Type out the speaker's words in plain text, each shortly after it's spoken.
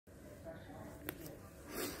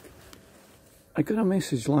I got a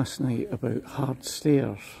message last night about hard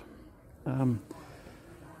stairs.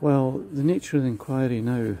 Well, the nature of the inquiry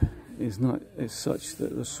now is such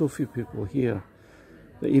that there's so few people here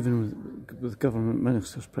that even with government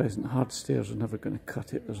ministers present, hard stairs are never going to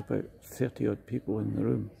cut it. There's about 30 odd people in the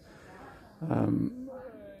room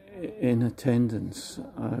in attendance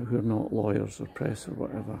who are not lawyers or press or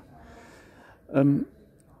whatever.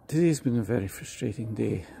 Today's been a very frustrating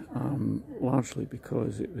day, largely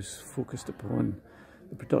because it was focused upon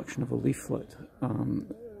the production of a leaflet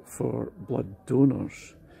for blood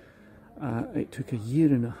donors. It took a year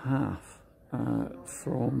and a half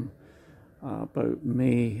from about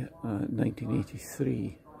May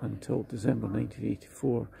 1983 until December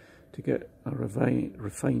 1984 to get a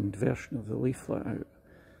refined version of the leaflet out.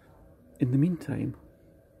 In the meantime,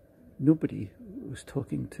 nobody was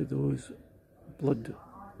talking to those blood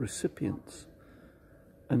recipients,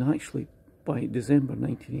 and actually by December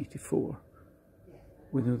 1984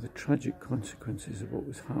 we know the tragic consequences of what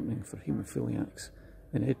was happening for haemophiliacs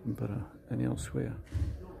in Edinburgh and elsewhere.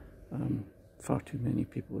 Far too many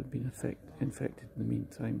people had been infected in the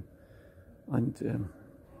meantime, and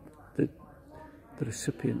the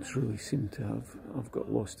recipients really seem to have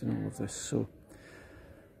got lost in all of this. So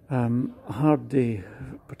a hard day,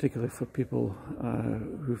 particularly for people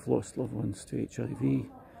who've lost loved ones to HIV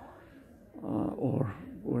or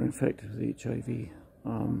were infected with HIV,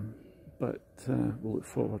 but we'll look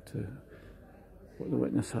forward to what the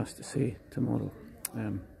witness has to say tomorrow.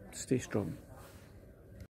 Stay strong.